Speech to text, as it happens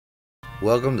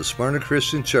Welcome to Smyrna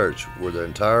Christian Church, where the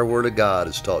entire Word of God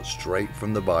is taught straight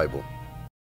from the Bible.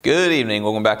 Good evening.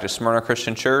 Welcome back to Smyrna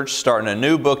Christian Church. Starting a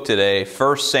new book today,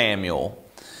 1 Samuel.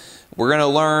 We're going to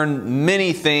learn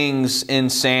many things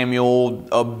in Samuel.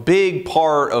 A big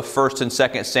part of 1 and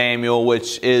 2 Samuel,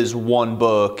 which is one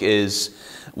book, is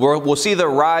we'll see the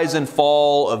rise and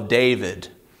fall of David.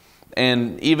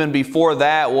 And even before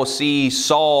that, we'll see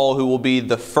Saul, who will be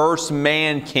the first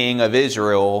man king of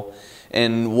Israel.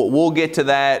 And we'll get to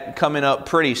that coming up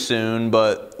pretty soon.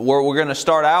 But what we're going to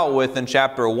start out with in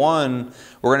chapter 1,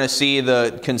 we're going to see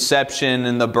the conception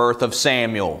and the birth of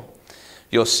Samuel.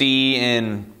 You'll see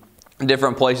in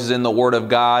different places in the Word of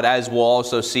God, as we'll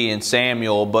also see in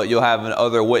Samuel, but you'll have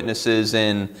other witnesses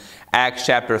in Acts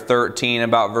chapter 13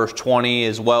 about verse 20,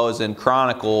 as well as in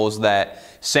Chronicles, that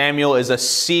Samuel is a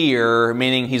seer,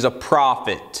 meaning he's a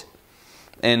prophet.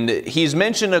 And he's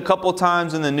mentioned a couple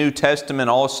times in the New Testament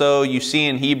also. You see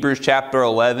in Hebrews chapter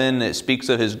 11, it speaks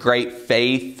of his great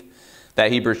faith,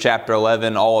 that Hebrews chapter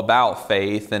 11, all about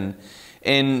faith. And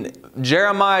in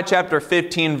Jeremiah chapter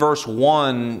 15 verse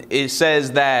 1, it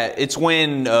says that it's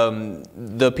when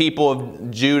the people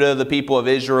of Judah, the people of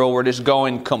Israel, were just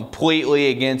going completely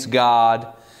against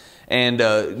God. And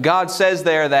God says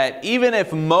there that even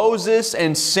if Moses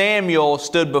and Samuel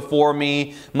stood before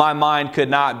me, my mind could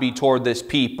not be toward this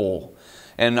people.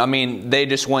 And I mean, they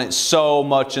just went so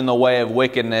much in the way of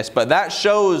wickedness. But that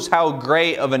shows how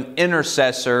great of an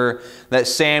intercessor that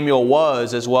Samuel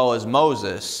was, as well as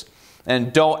Moses.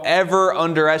 And don't ever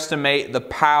underestimate the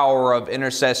power of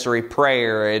intercessory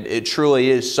prayer. It truly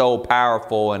is so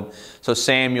powerful. And so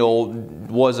Samuel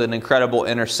was an incredible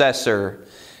intercessor.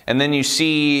 And then you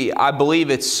see, I believe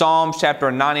it's Psalms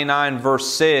chapter 99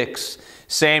 verse 6.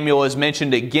 Samuel is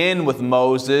mentioned again with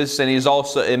Moses, and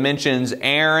it mentions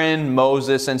Aaron,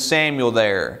 Moses, and Samuel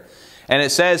there. And it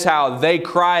says how they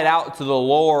cried out to the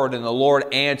Lord, and the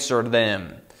Lord answered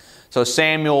them. So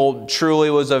Samuel truly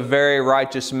was a very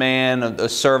righteous man, a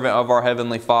servant of our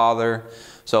Heavenly Father.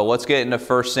 So let's get into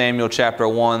 1 Samuel chapter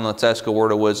 1. Let's ask a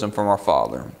word of wisdom from our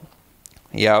Father.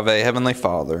 Yahweh, Heavenly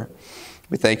Father,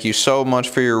 we thank you so much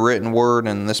for your written word,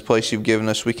 and in this place you've given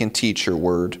us we can teach your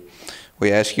word. We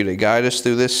ask you to guide us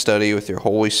through this study with your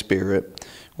Holy Spirit.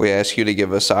 We ask you to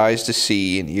give us eyes to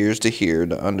see and ears to hear,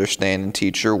 to understand and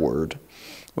teach your word.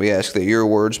 We ask that your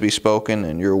words be spoken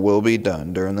and your will be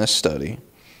done during this study.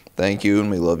 Thank you,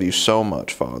 and we love you so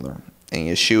much, Father. In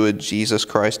Yeshua, Jesus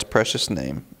Christ's precious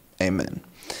name, amen.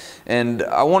 And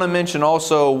I want to mention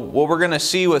also, what we're going to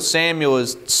see with Samuel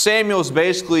is Samuel's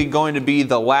basically going to be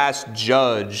the last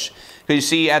judge. Because you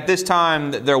see, at this time,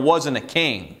 there wasn't a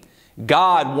king.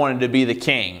 God wanted to be the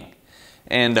king,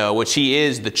 and which he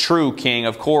is the true king,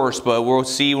 of course. But we'll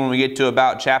see when we get to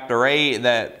about chapter 8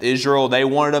 that Israel, they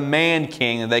wanted a man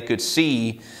king that they could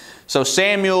see. So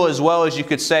Samuel, as well as you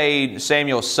could say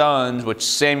Samuel's sons, which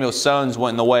Samuel's sons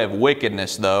went in the way of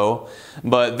wickedness though,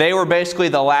 but they were basically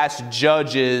the last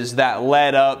judges that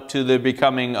led up to the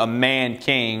becoming a man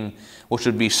king, which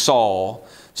would be Saul.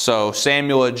 So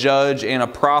Samuel, a judge and a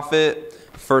prophet,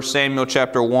 1 Samuel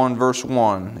chapter 1 verse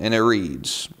 1, and it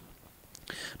reads,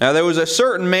 Now there was a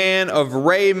certain man of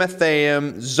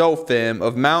Ramathaim-zophim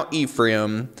of Mount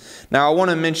Ephraim. Now I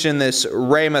want to mention this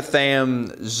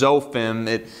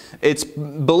Ramathaim-zophim. It's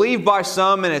believed by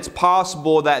some, and it's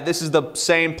possible that this is the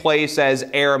same place as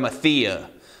Arimathea,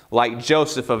 like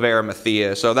Joseph of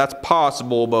Arimathea. So that's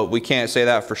possible, but we can't say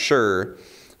that for sure.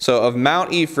 So of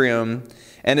Mount Ephraim,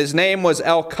 and his name was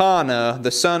Elkanah,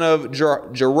 the son of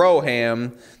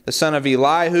Jeroham, the son of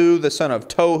Elihu, the son of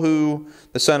Tohu,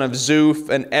 the son of Zuph,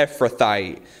 an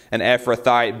Ephrathite. An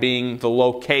Ephrathite being the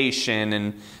location,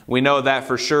 and we know that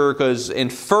for sure because in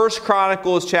 1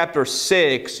 Chronicles chapter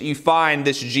 6, you find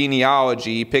this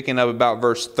genealogy, picking up about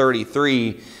verse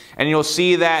 33, and you'll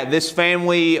see that this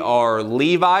family are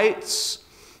Levites,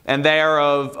 and they are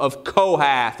of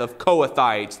Kohath, of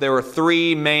Kohathites. There were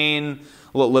three main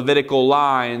Levitical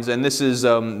lines, and this is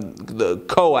the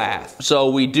Kohath. So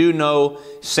we do know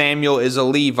Samuel is a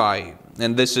Levite,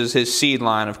 and this is his seed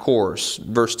line, of course.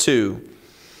 Verse 2.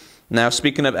 Now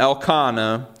speaking of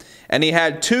Elkanah, and he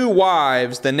had two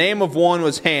wives. The name of one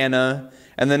was Hannah,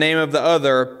 and the name of the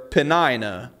other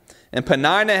Peninnah. And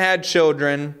Peninnah had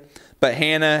children, but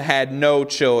Hannah had no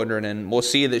children. And we'll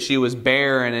see that she was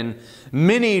barren. And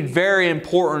many very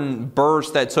important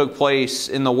births that took place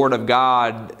in the Word of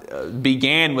God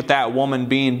began with that woman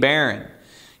being barren.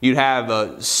 You'd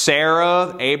have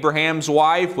Sarah, Abraham's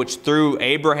wife, which through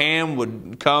Abraham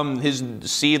would come his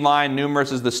seed line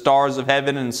numerous as the stars of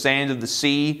heaven and the sands of the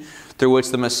sea, through which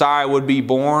the Messiah would be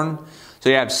born. So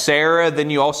you have Sarah,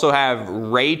 then you also have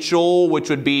Rachel,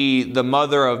 which would be the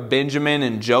mother of Benjamin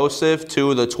and Joseph,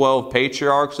 2 of the 12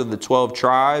 patriarchs of the 12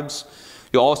 tribes.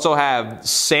 You also have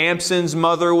Samson's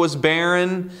mother was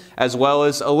barren, as well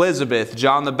as Elizabeth,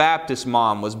 John the Baptist's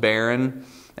mom, was barren.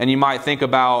 And you might think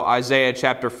about Isaiah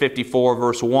chapter 54,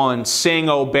 verse 1, "Sing,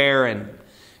 O barren."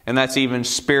 And that's even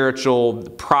spiritual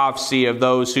prophecy of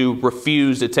those who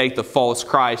refuse to take the false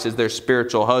Christ as their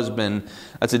spiritual husband.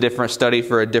 That's a different study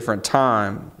for a different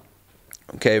time.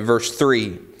 Okay, verse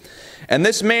 3. "And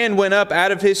this man went up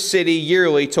out of his city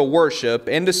yearly to worship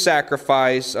and to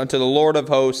sacrifice unto the Lord of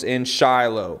hosts in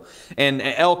Shiloh." And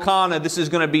Elkanah, this is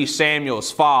going to be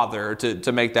Samuel's father,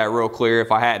 to make that real clear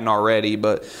if I hadn't already.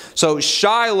 But so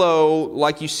Shiloh,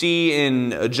 like you see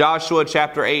in Joshua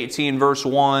chapter 18 verse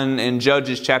 1 and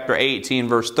Judges chapter 18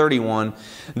 verse 31,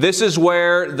 this is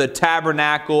where the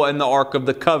tabernacle and the Ark of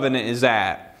the Covenant is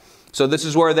at. So this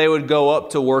is where they would go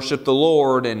up to worship the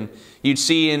Lord. And you'd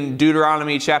see in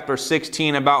Deuteronomy chapter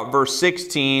 16 about verse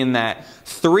 16 that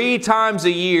 3 times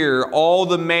a year all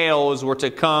the males were to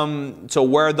come to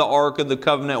where the Ark of the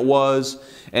Covenant was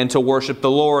and to worship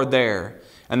the Lord there.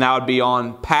 And that would be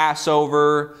on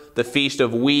Passover, the Feast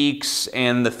of Weeks,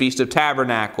 and the Feast of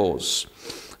Tabernacles.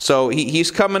 So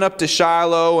he's coming up to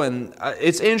Shiloh, and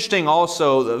it's interesting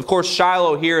also, of course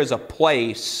Shiloh here is a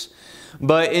place.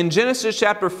 But in Genesis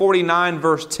chapter 49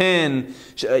 verse 10,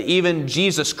 even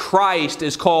Jesus Christ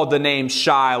is called the name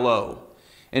Shiloh.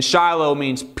 And Shiloh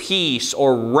means peace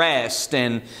or rest.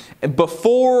 And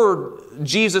before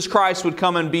Jesus Christ would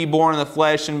come and be born in the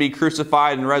flesh and be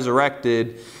crucified and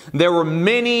resurrected, there were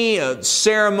many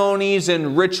ceremonies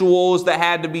and rituals that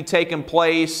had to be taking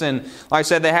place. And like I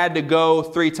said, they had to go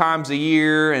 3 times a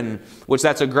year, and which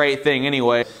that's a great thing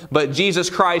anyway. But Jesus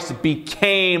Christ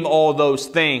became all those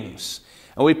things.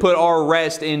 And we put our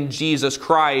rest in Jesus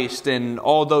Christ, and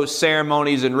all those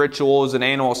ceremonies and rituals and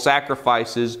animal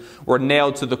sacrifices were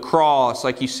nailed to the cross,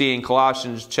 like you see in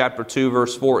Colossians chapter 2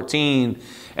 verse 14.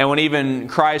 And when even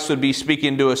Christ would be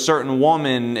speaking to a certain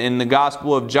woman in the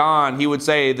Gospel of John, he would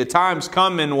say, the time's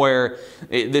coming where,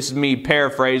 this is me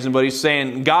paraphrasing, but he's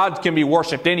saying God can be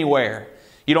worshipped anywhere.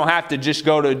 You don't have to just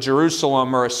go to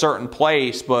Jerusalem or a certain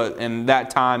place, and that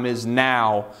time is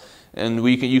now. And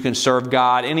you can serve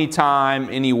God anytime,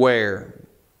 anywhere.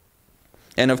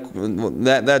 And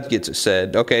that gets it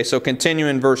said. Okay, so continue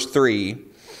in verse 3.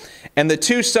 "And the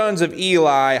 2 sons of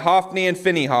Eli, Hophni and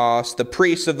Phinehas, the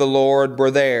priests of the Lord,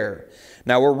 were there."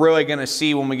 Now we're really going to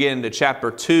see when we get into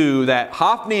chapter 2 that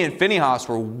Hophni and Phinehas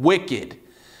were wicked.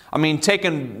 I mean,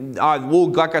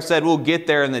 like I said, we'll get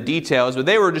there in the details, but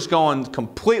they were just going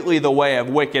completely the way of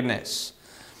wickedness.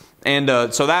 And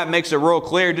so that makes it real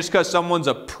clear. Just because someone's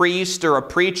a priest or a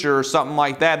preacher or something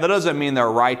like that, that doesn't mean they're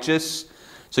righteous.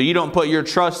 So you don't put your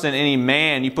trust in any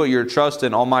man. You put your trust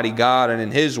in Almighty God and in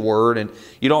His Word. And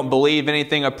you don't believe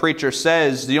anything a preacher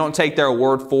says. You don't take their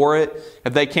word for it.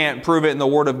 If they can't prove it in the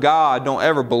Word of God, don't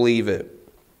ever believe it.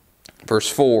 Verse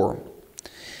 4.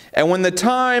 "And when the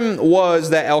time was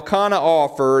that Elkanah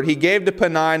offered, he gave to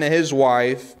Peninnah his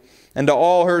wife and to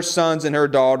all her sons and her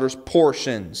daughters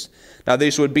portions." Now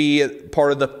these would be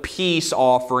part of the peace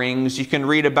offerings. You can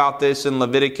read about this in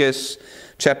Leviticus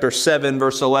chapter 7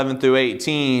 verse 11 through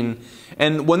 18.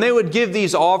 And when they would give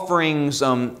these offerings,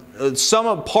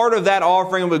 part of that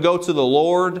offering would go to the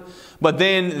Lord, but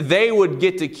then they would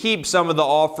get to keep some of the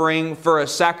offering for a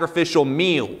sacrificial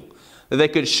meal that they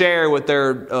could share with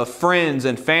their friends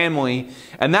and family.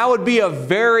 And that would be a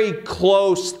very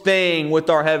close thing with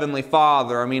our Heavenly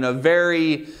Father. I mean, a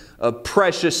very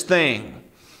precious thing.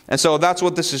 And so that's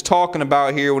what this is talking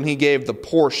about here when he gave the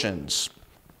portions.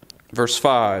 Verse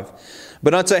 5.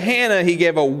 "But unto Hannah he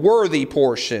gave a worthy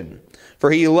portion,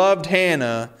 for he loved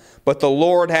Hannah, but the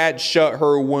Lord had shut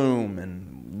her womb."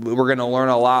 And we're going to learn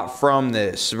a lot from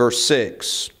this. Verse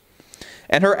 6.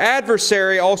 "And her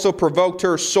adversary also provoked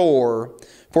her sore,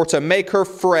 for to make her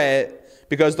fret,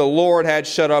 because the Lord had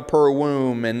shut up her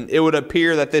womb." And it would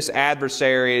appear that this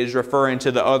adversary is referring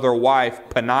to the other wife,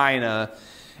 Peninnah.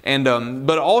 And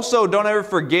but also don't ever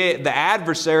forget the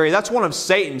adversary, that's one of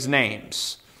Satan's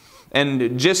names.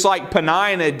 And just like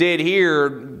Peninnah did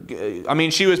here, I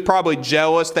mean, she was probably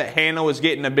jealous that Hannah was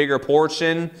getting a bigger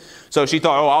portion. So she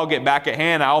thought, oh, I'll get back at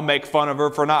Hannah. I'll make fun of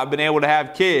her for not being able to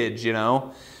have kids, you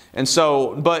know. And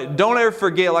so, but don't ever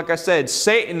forget, like I said,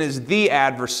 Satan is the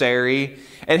adversary.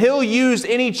 And he'll use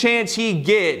any chance he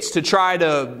gets to try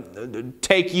to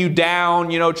take you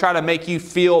down, you know, try to make you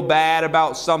feel bad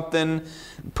about something,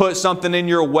 put something in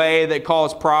your way that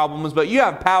causes problems. But you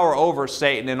have power over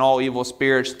Satan and all evil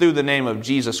spirits through the name of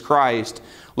Jesus Christ.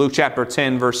 Luke chapter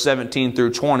 10, verse 17 through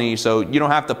 20. So you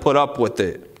don't have to put up with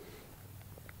it.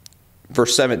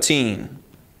 Verse 17.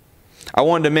 I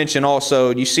wanted to mention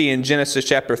also, you see in Genesis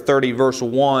chapter 30, verse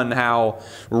 1, how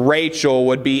Rachel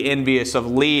would be envious of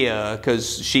Leah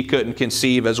because she couldn't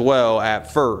conceive as well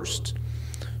at first.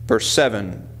 Verse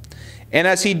 7. And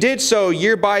as he did so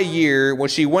year by year, when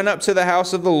she went up to the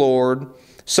house of the Lord,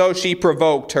 so she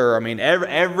provoked her. I mean,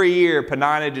 every year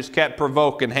Peninnah just kept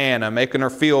provoking Hannah, making her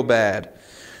feel bad.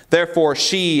 Therefore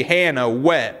she, Hannah,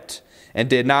 wept and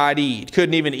did not eat.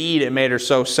 Couldn't even eat, it made her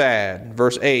so sad.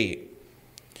 Verse 8.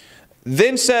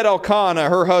 Then said Elkanah,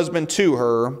 her husband, to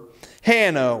her,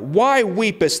 Hannah, why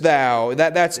weepest thou?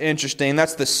 That's interesting.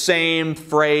 That's the same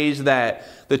phrase that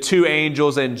the two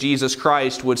angels and Jesus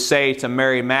Christ would say to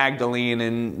Mary Magdalene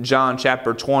in John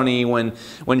chapter 20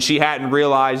 when she hadn't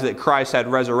realized that Christ had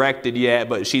resurrected yet,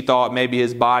 but she thought maybe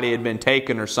his body had been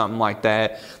taken or something like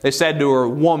that. They said to her,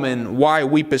 Woman, why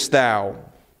weepest thou?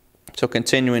 So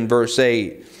continuing verse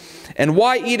 8. And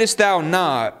why eatest thou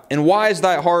not? And why is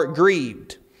thy heart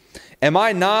grieved? Am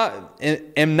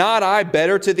not I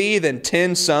better to thee than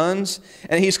 10 sons?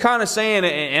 And he's kind of saying,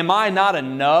 am I not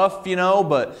enough, you know?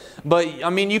 But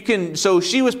I mean, you can, so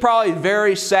she was probably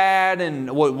very sad, and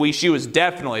she was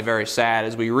definitely very sad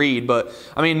as we read, but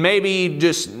I mean, maybe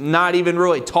just not even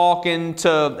really talking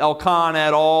to Elkanah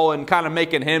at all and kind of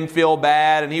making him feel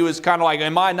bad. And he was kind of like,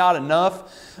 am I not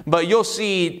enough? But you'll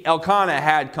see Elkanah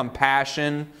had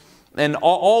compassion. And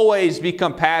always be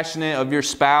compassionate of your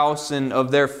spouse and of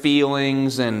their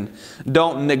feelings, and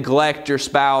don't neglect your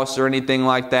spouse or anything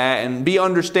like that, and be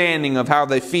understanding of how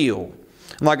they feel.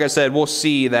 And like I said, we'll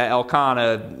see that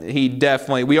Elkanah,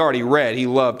 we already read, he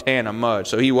loved Hannah much.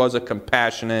 So he was a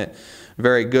compassionate,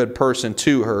 very good person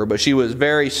to her. But she was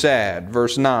very sad.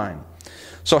 Verse 9.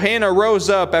 So Hannah rose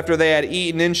up after they had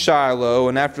eaten in Shiloh,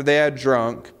 and after they had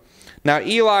drunk. Now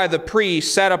Eli the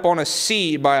priest sat up on a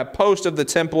seat by a post of the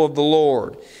temple of the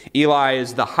Lord. Eli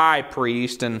is the high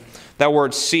priest, and that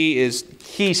word seat is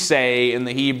kisei in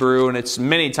the Hebrew, and it's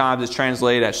many times it's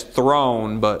translated as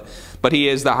throne, but he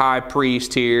is the high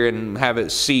priest here, and have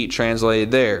its seat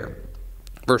translated there.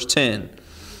 Verse 10.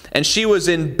 And she was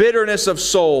in bitterness of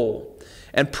soul,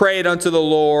 and prayed unto the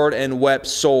Lord, and wept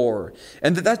sore.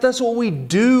 And that's what we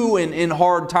do in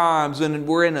hard times, when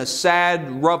we're in a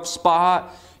sad, rough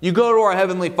spot. You go to our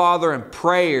Heavenly Father in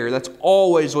prayer. That's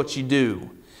always what you do.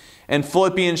 In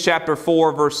Philippians chapter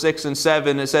 4, verse 6 and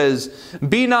 7, it says,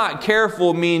 Be not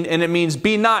careful, and it means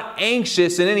be not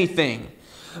anxious in anything,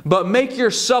 but make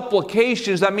your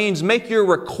supplications, that means make your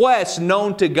requests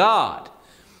known to God.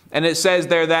 And it says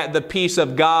there that the peace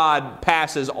of God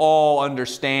passes all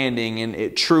understanding, and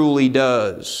it truly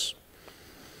does.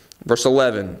 Verse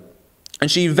 11, And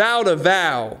she vowed a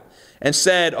vow, and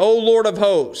said, O Lord of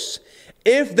hosts,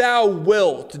 if thou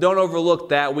wilt, don't overlook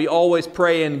that. We always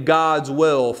pray in God's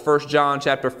will. 1 John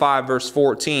chapter 5, verse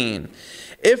 14.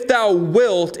 If thou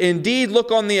wilt indeed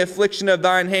look on the affliction of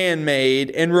thine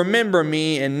handmaid, and remember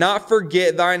me, and not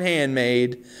forget thine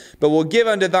handmaid, but will give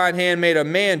unto thine handmaid a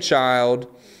man-child,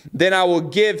 then I will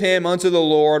give him unto the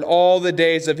Lord all the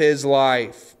days of his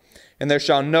life, and there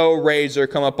shall no razor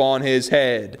come upon his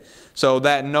head. So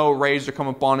that no razor come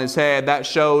upon his head, that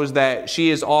shows that she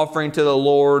is offering to the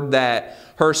Lord that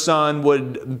her son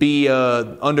would be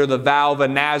under the vow of a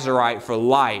Nazirite for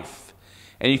life.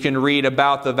 And you can read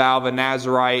about the vow of a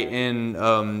Nazirite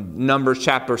in Numbers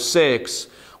chapter 6,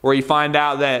 where you find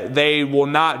out that they will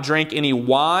not drink any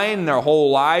wine their whole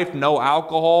life, no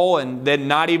alcohol, and then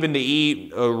not even to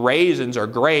eat raisins or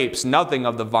grapes, nothing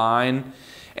of the vine.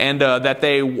 And that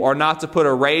they are not to put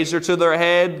a razor to their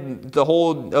head the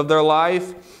whole of their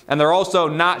life. And they're also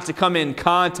not to come in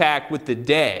contact with the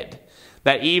dead.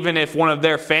 That even if one of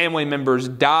their family members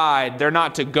died, they're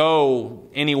not to go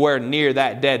anywhere near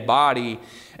that dead body.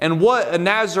 And what a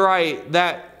Nazirite,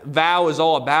 that vow is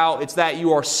all about, it's that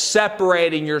you are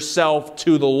separating yourself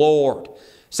to the Lord.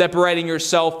 Separating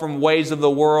yourself from ways of the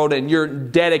world, and you're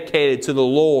dedicated to the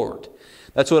Lord.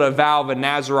 That's what a vow of a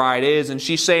Nazirite is. And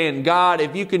she's saying, God,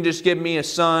 if you can just give me a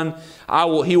son,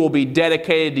 he will be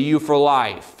dedicated to you for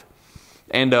life.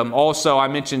 And also, I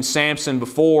mentioned Samson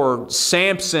before.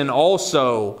 Samson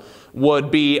also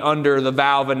would be under the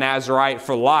vow of a Nazirite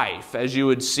for life, as you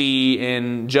would see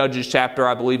in Judges chapter,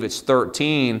 I believe it's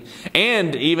 13.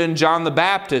 And even John the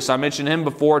Baptist, I mentioned him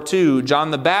before too.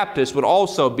 John the Baptist would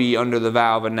also be under the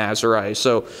vow of a Nazirite.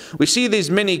 So we see these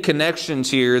many connections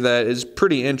here that is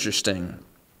pretty interesting.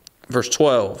 Verse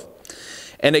 12.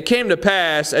 And it came to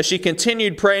pass, as she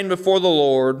continued praying before the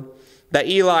Lord, that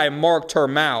Eli marked her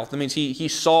mouth. That means he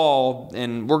saw,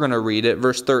 and we're going to read it,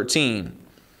 verse 13.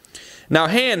 Now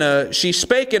Hannah, she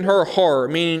spake in her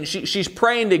heart, meaning she's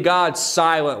praying to God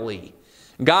silently.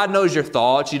 God knows your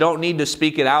thoughts. You don't need to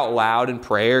speak it out loud in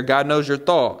prayer. God knows your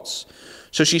thoughts.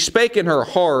 So she spake in her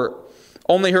heart,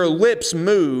 only her lips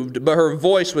moved, but her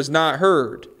voice was not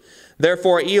heard.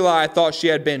 Therefore Eli thought she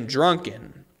had been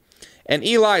drunken. And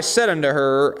Eli said unto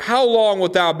her, How long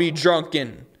wilt thou be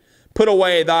drunken? Put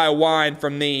away thy wine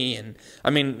from thee.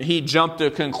 And he jumped to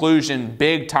a conclusion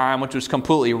big time, which was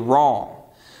completely wrong.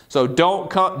 So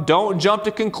don't jump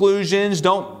to conclusions.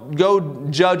 Don't go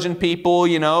judging people,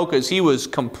 because he was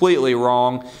completely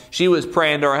wrong. She was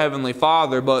praying to our Heavenly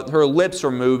Father, but her lips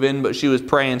were moving, but she was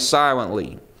praying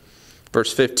silently.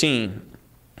 Verse 15.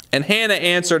 And Hannah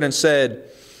answered and said,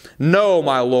 No,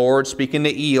 my Lord, speaking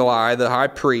to Eli, the high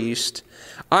priest,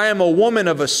 I am a woman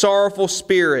of a sorrowful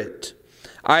spirit.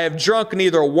 I have drunk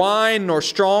neither wine nor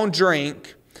strong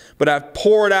drink, but I've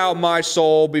poured out my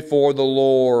soul before the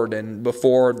Lord. And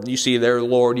before, you see there,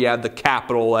 Lord, you have the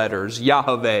capital letters,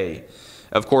 Yahweh.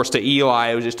 Of course, to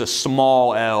Eli, it was just a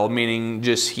small L, meaning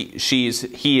just he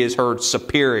is her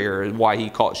superior, is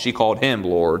why she called him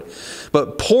Lord.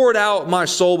 But poured out my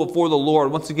soul before the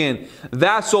Lord. Once again,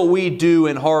 that's what we do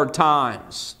in hard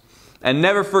times. And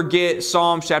never forget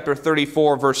Psalm chapter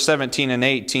 34, verse 17 and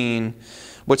 18,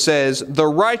 which says, The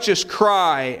righteous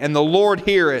cry, and the Lord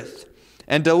heareth,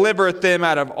 and delivereth them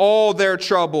out of all their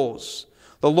troubles.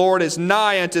 The Lord is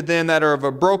nigh unto them that are of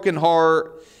a broken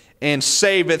heart, and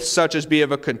saveth such as be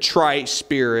of a contrite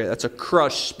spirit. That's a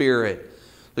crushed spirit.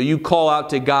 So you call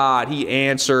out to God, He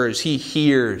answers, He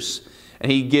hears,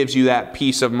 and He gives you that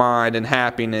peace of mind and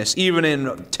happiness, even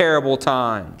in terrible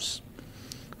times.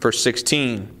 Verse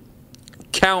 16,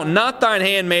 Count not thine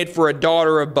handmaid for a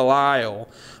daughter of Belial.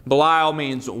 Belial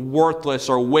means worthless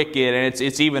or wicked, and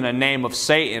it's even a name of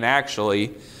Satan,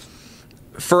 actually.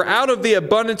 For out of the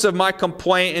abundance of my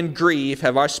complaint and grief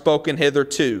have I spoken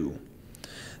hitherto.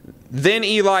 Then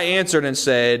Eli answered and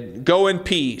said, Go in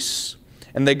peace,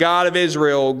 and the God of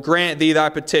Israel grant thee thy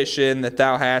petition that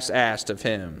thou hast asked of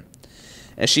him.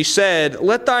 And she said,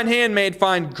 Let thine handmaid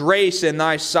find grace in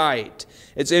thy sight.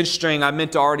 It's interesting, I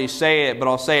meant to already say it, but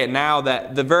I'll say it now,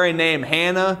 that the very name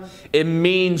Hannah, it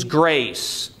means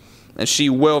grace. And she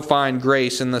will find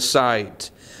grace in the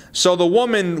sight. So the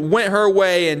woman went her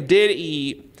way and did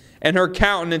eat, and her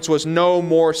countenance was no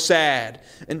more sad.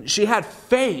 And she had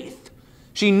faith.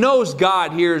 She knows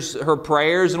God hears her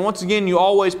prayers. And once again, you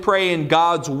always pray in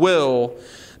God's will.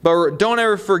 But don't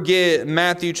ever forget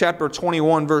Matthew chapter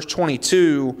 21, verse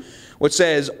 22, which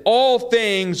says, All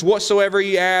things whatsoever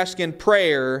ye ask in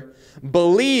prayer,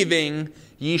 believing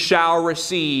ye shall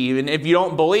receive. And if you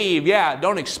don't believe,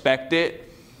 don't expect it.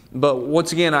 But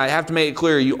once again, I have to make it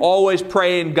clear, you always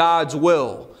pray in God's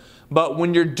will. But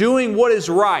when you're doing what is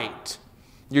right,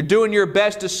 you're doing your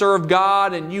best to serve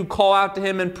God, and you call out to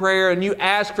Him in prayer, and you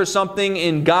ask for something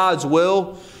in God's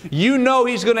will, you know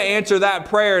He's going to answer that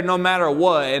prayer no matter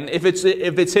what. And if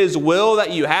it's His will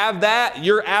that you have that,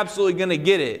 you're absolutely going to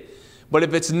get it. But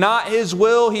if it's not His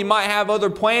will, He might have other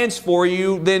plans for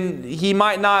you, then He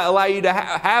might not allow you to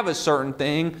have a certain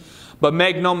thing. But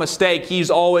make no mistake, He's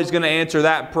always going to answer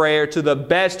that prayer to the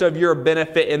best of your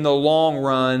benefit in the long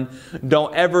run.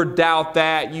 Don't ever doubt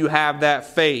that. You have that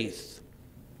faith.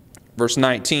 Verse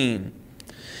 19.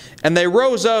 And they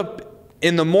rose up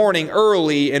in the morning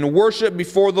early and worshipped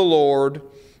before the Lord,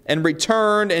 and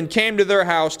returned and came to their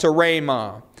house to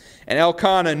Ramah. And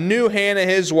Elkanah knew Hannah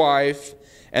his wife,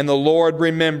 and the Lord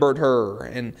remembered her.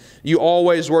 And you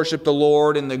always worship the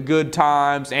Lord in the good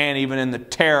times and even in the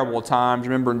terrible times.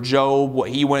 Remember Job, what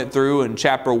he went through in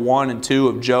chapter 1 and 2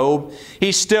 of Job.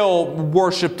 He still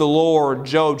worshiped the Lord,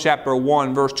 Job chapter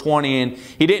 1, verse 20, and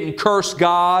he didn't curse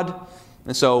God.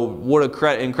 And so what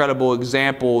an incredible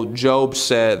example Job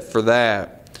set for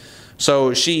that.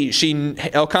 So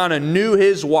Elkanah knew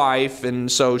his wife,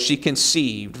 and so she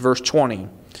conceived. Verse 20.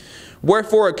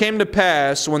 Wherefore it came to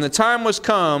pass, when the time was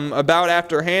come, about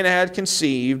after Hannah had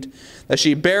conceived, that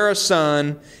she bare a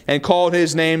son, and called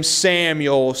his name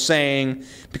Samuel, saying,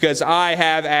 Because I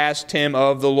have asked him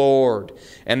of the Lord.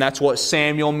 And that's what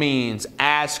Samuel means,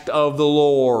 asked of the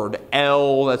Lord.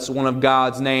 El, that's one of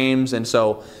God's names. And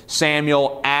so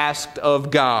Samuel asked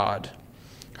of God.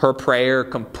 Her prayer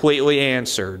completely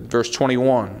answered. Verse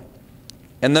 21.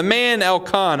 And the man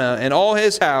Elkanah and all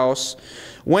his house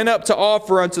went up to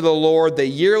offer unto the Lord the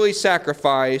yearly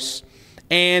sacrifice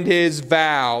and his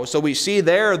vow. So we see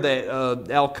there that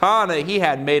Elkanah, he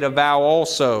had made a vow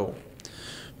also.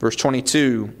 Verse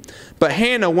 22. But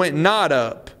Hannah went not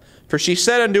up, for she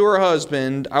said unto her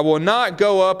husband, I will not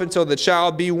go up until the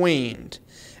child be weaned,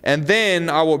 and then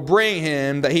I will bring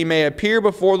him, that he may appear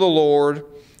before the Lord,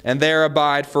 and there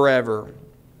abide forever.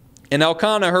 And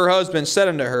Elkanah her husband said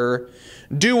unto her,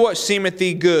 Do what seemeth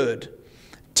thee good.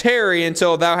 tarry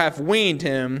until thou hast weaned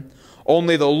him.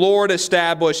 Only the Lord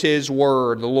establish his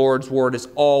word. The Lord's word is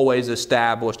always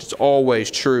established. It's always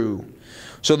true.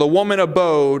 So the woman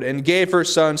abode and gave her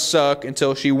son suck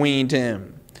until she weaned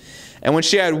him. And when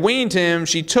she had weaned him,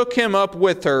 she took him up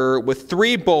with her with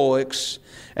 3 bullocks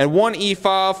and 1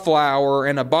 ephah of flour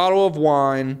and a bottle of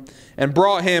wine, and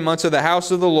brought him unto the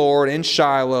house of the Lord in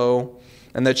Shiloh,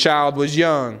 and the child was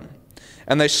young.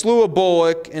 And they slew a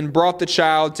bullock and brought the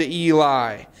child to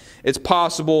Eli. It's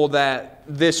possible that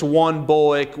this one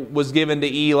bullock was given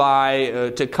to Eli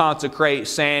to consecrate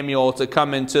Samuel to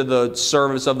come into the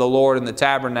service of the Lord in the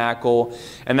tabernacle,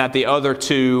 and that the other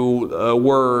 2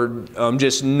 were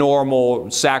just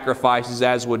normal sacrifices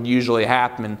as would usually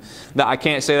happen. Now, I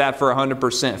can't say that for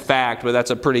 100% fact, but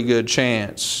that's a pretty good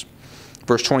chance.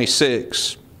 Verse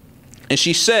 26. And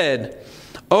she said,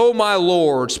 O my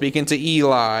Lord, speaking to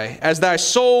Eli, as thy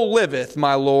soul liveth,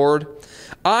 my Lord,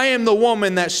 I am the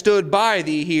woman that stood by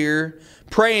thee here,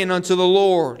 praying unto the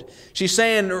Lord. She's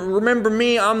saying, remember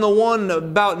me, I'm the one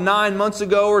about 9 months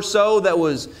ago or so that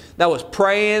was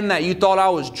praying, that you thought I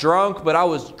was drunk, but I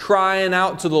was crying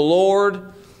out to the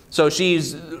Lord. So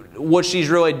what she's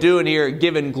really doing here,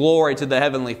 giving glory to the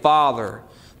Heavenly Father,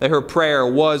 that her prayer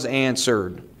was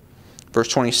answered. Verse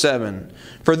 27,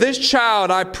 For this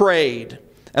child I prayed,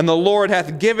 and the Lord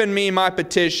hath given me my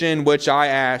petition which I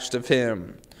asked of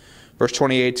him. Verse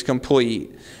 28 is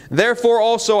complete. Therefore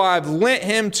also I have lent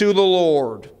him to the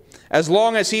Lord. As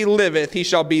long as he liveth, he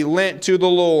shall be lent to the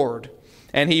Lord.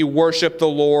 And he worshiped the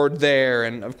Lord there.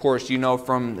 And of course, you know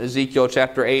from Ezekiel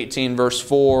chapter 18, verse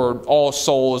 4, all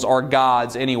souls are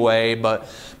God's anyway. But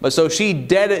so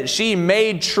she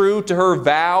made true to her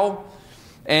vow.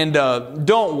 And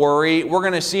don't worry, we're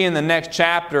going to see in the next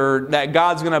chapter that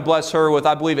God's going to bless her with,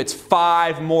 I believe it's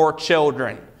 5 more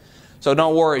children. So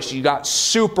don't worry, she got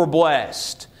super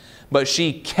blessed. But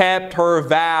she kept her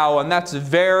vow, and that's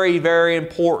very, very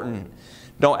important.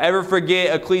 Don't ever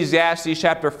forget Ecclesiastes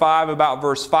chapter 5 about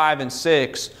verse 5 and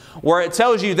 6, where it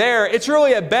tells you there, it's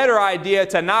really a better idea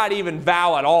to not even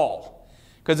vow at all.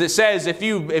 Because it says if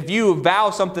you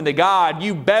vow something to God,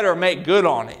 you better make good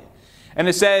on it. And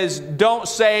it says, don't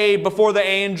say before the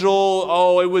angel,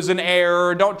 oh, it was an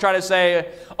error. Don't try to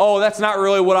say, oh, that's not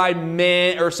really what I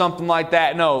meant or something like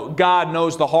that. No, God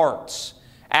knows the hearts.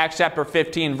 Acts chapter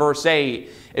 15, verse 8.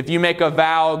 If you make a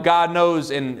vow, God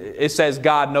knows, and it says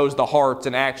God knows the hearts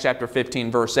in Acts chapter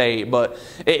 15, verse 8. But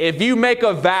if you make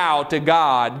a vow to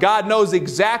God, God knows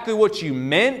exactly what you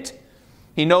meant.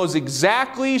 He knows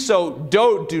exactly, so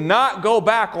do not go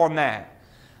back on that.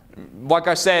 Like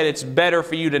I said, it's better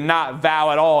for you to not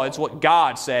vow at all. It's what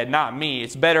God said, not me.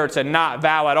 It's better to not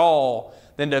vow at all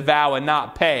than to vow and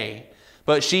not pay.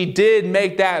 But she did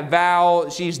make that vow.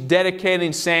 She's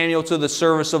dedicating Samuel to the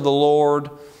service of the Lord.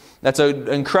 That's an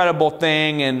incredible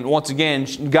thing. And once again,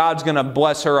 God's going to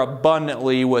bless her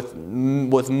abundantly with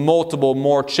multiple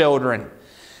more children.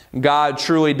 God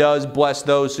truly does bless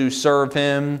those who serve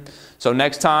Him. So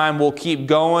next time we'll keep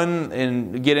going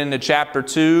and get into chapter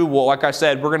 2. Well, like I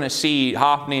said, we're going to see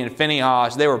Hophni and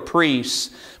Phinehas. They were priests,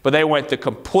 but they went the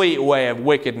complete way of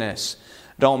wickedness.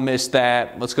 Don't miss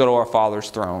that. Let's go to our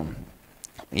Father's throne.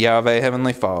 Yahweh,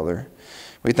 Heavenly Father,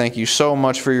 we thank you so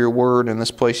much for your word. In this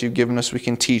place you've given us, we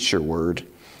can teach your word.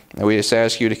 And we just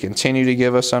ask you to continue to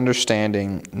give us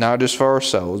understanding, not just for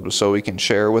ourselves, but so we can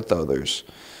share with others.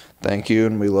 Thank you,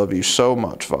 and we love you so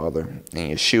much, Father. In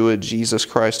Yeshua, Jesus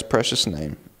Christ's precious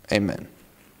name, amen.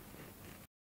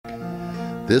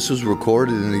 This was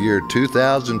recorded in the year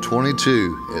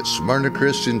 2022 at Smyrna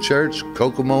Christian Church,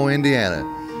 Kokomo, Indiana,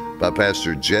 by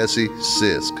Pastor Jesse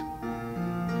Sisk.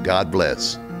 God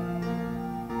bless.